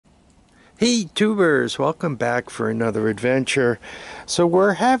Hey tubers, welcome back for another adventure. So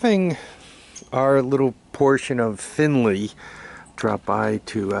we're having our little portion of Finley drop by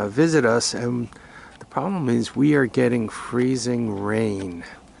to visit us, and the problem is we are getting freezing rain.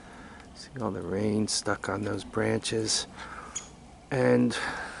 See all the rain stuck on those branches, and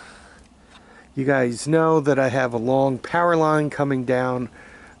you guys know that I have a long power line coming down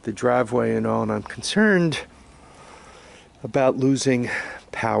the driveway and all, and I'm concerned about losing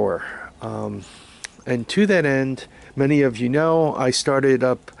power. And to that end, many of you know I started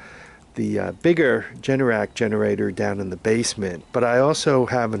up the bigger Generac generator down in the basement, but I also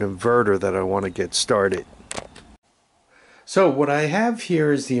have an inverter that I want to get started. So what I have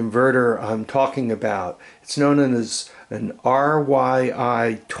here is the inverter I'm talking about. It's known as an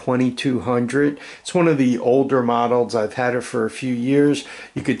RYI 2200. It's one of the older models. I've had it for a few years.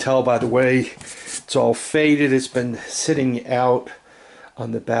 You could tell by the way it's all faded. It's been sitting out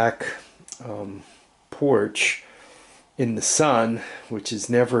on the back porch in the sun, which is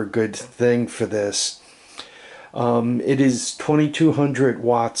never a good thing for this. It is 2200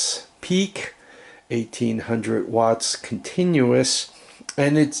 watts peak, 1800 watts continuous,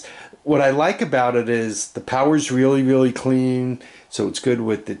 and it's what I like about it is the power's really clean, so it's good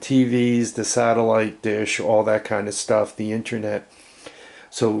with the TVs, the satellite dish, all that kind of stuff, the internet.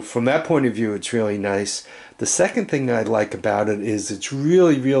 So from that point of view, it's really nice. The second thing I like about it is it's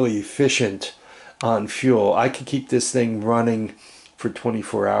really efficient on fuel. I can keep this thing running for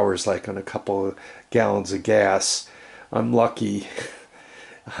 24 hours like on a couple of gallons of gas. I'm lucky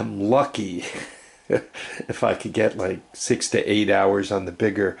if I could get like 6 to 8 hours on the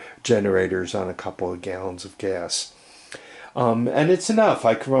bigger generators on a couple of gallons of gas. And it's enough.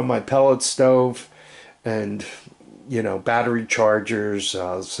 I can run my pellet stove and battery chargers,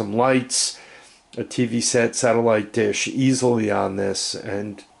 some lights, a TV set, satellite dish easily on this,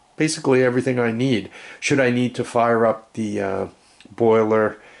 and basically everything I need. Should I need to fire up the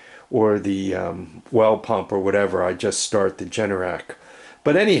boiler or the well pump or whatever, I just start the Generac.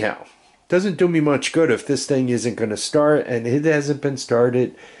 But anyhow, doesn't do me much good if this thing isn't going to start, and it hasn't been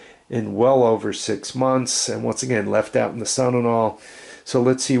started in well over 6 months, and once again left out in the sun and all. So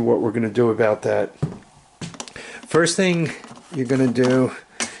let's see what we're going to do about that. First thing you're going to do,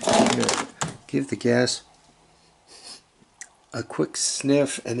 you're going to give the gas a quick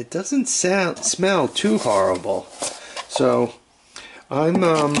sniff, and it doesn't smell too horrible. So I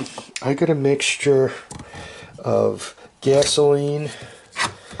got a mixture of gasoline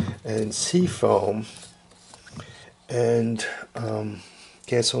and seafoam and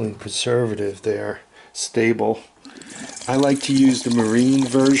gasoline preservative there, stable. I like to use the marine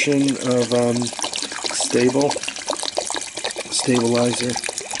version of stabilizer,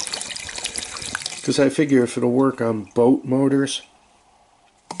 because I figure if it'll work on boat motors,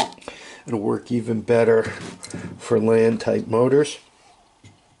 it'll work even better for land type motors.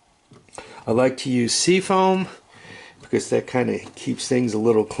 I like to use seafoam because that kind of keeps things a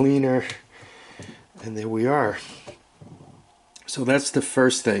little cleaner, and there we are. So that's the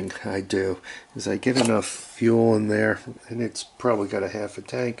first thing I do, is I get enough fuel in there, and it's probably got a half a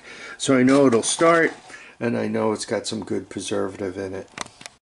tank, so I know it'll start, and I know it's got some good preservative in it.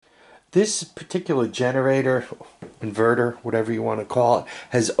 This particular generator, inverter, whatever you want to call it,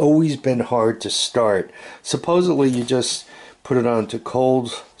 has always been hard to start. Supposedly you just put it on to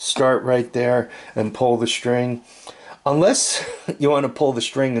cold start right there and pull the string. Unless you want to pull the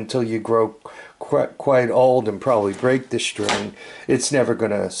string until you grow quite old and probably break the string, it's never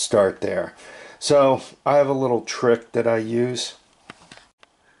going to start there. So I have a little trick that I use.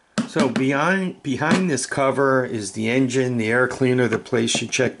 So behind this cover is the engine, the air cleaner, the place you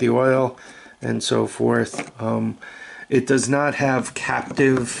check the oil, and so forth. It does not have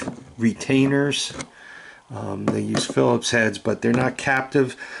captive retainers. They use Phillips heads, but they're not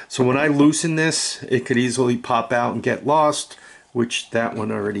captive. So when I loosen this, it could easily pop out and get lost, which that one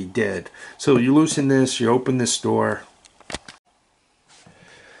already did. So you loosen this, you open this door.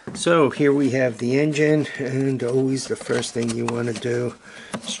 So here we have the engine, and always the first thing you want to do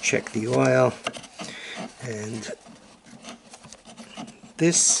is check the oil, and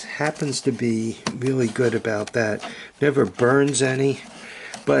this happens to be really good about that. Never burns any,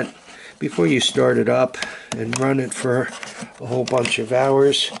 but before you start it up and run it for a whole bunch of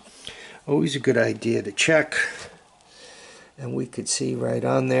hours, always a good idea to check. And we could see right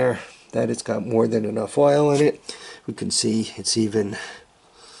on there that it's got more than enough oil in it. We can see it's even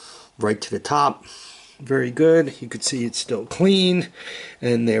right to the top. Very good. You can see it's still clean,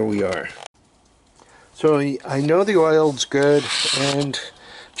 and there we are. So I know the oil's good, and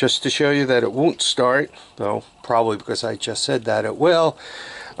just to show you that it won't start, though probably because I just said that it will,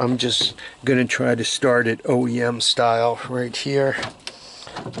 I'm just gonna try to start it OEM style right here.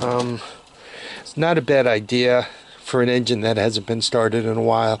 It's not a bad idea for an engine that hasn't been started in a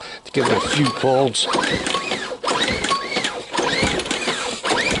while to give it a few pulls.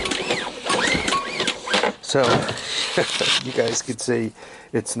 So you guys can see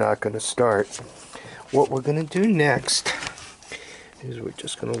it's not going to start. What we're going to do next is we're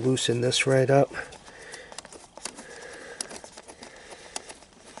just going to loosen this right up.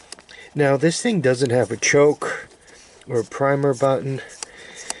 Now this thing doesn't have a choke or a primer button,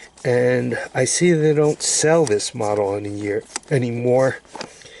 and I see they don't sell this model anymore,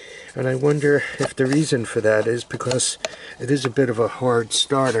 and I wonder if the reason for that is because it is a bit of a hard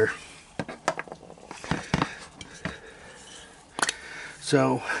starter.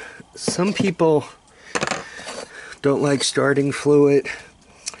 So some people don't like starting fluid.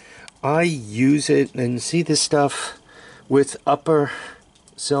 I use it and see this stuff with upper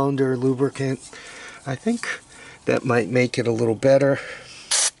cylinder lubricant. I think that might make it a little better.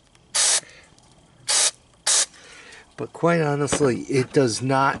 But quite honestly, it does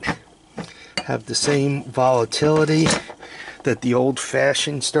not have the same volatility that the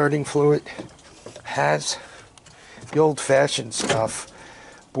old-fashioned starting fluid has. The old-fashioned stuff,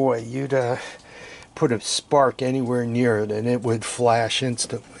 boy, you'd put a spark anywhere near it and it would flash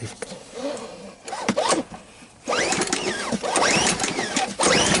instantly.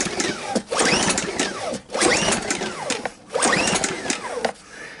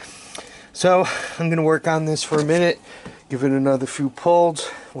 So I'm going to work on this for a minute, give it another few pulls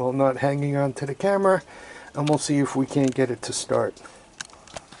while not hanging on to the camera, and we'll see if we can't get it to start.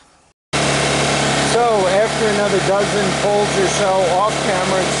 So after another dozen pulls or so off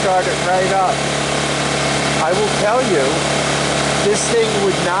camera, it started right up. I will tell you, this thing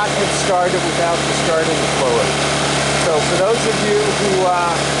would not have started without the starting fluid. So for those of you who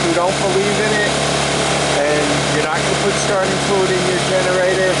don't believe in it, and you're not going to put starting fluid in your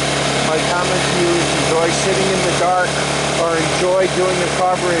generator, my comment to you is enjoy sitting in the dark or enjoy doing a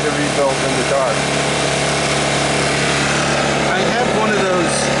carburetor rebuild in the dark. I have one of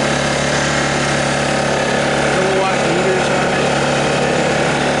those kilowatt meters on it.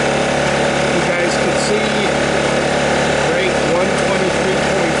 You guys can see rate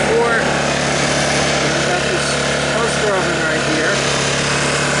 123.4. I've got this toaster oven right here.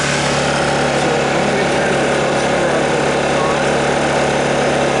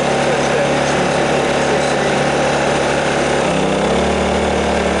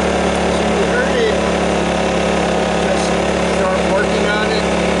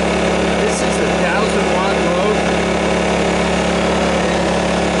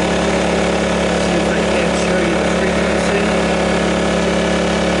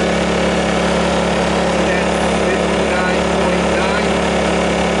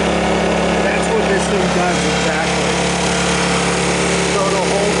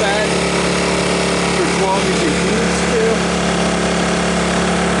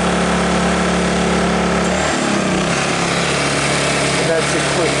 That's it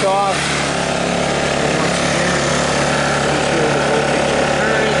clicked off. And once again, ensure the voltage is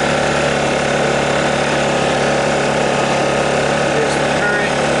current. There's the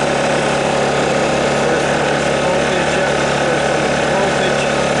current. First one is the voltage. First one is the voltage.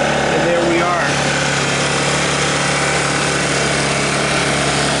 And there we are.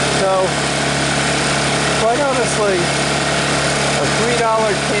 So, quite honestly, a $3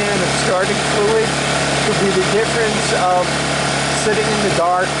 can of starting fluid could be the difference of sitting in the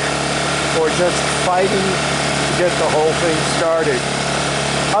dark or just fighting to get the whole thing started.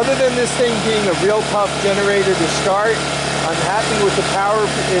 Other than this thing being a real tough generator to start, I'm happy with the power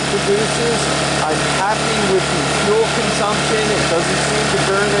it produces. I'm happy with the fuel consumption. It doesn't seem to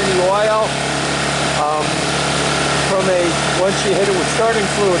burn any oil. Once you hit it with starting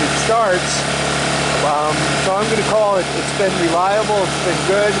fluid, it starts. So I'm going to call it, it's been reliable, it's been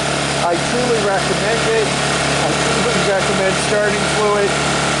good. I truly recommend it. I truly recommend starting fluid,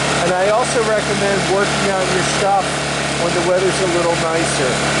 and I also recommend working on your stuff when the weather's a little nicer.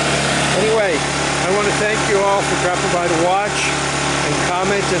 Anyway, I want to thank you all for dropping by to watch and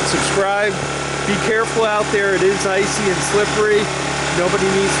comment and subscribe. Be careful out there, it is icy and slippery. Nobody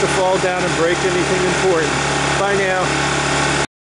needs to fall down and break anything important. Bye now.